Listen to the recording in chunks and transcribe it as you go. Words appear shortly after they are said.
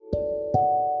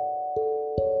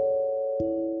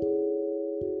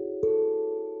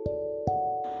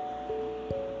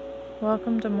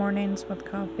Welcome to Mornings with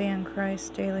Coffee and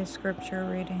Christ Daily Scripture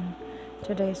Reading.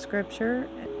 Today's scripture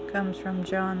comes from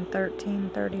John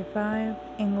 13:35,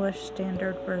 English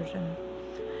Standard Version.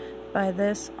 By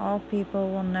this all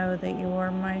people will know that you are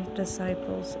my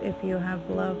disciples if you have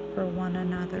love for one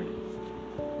another.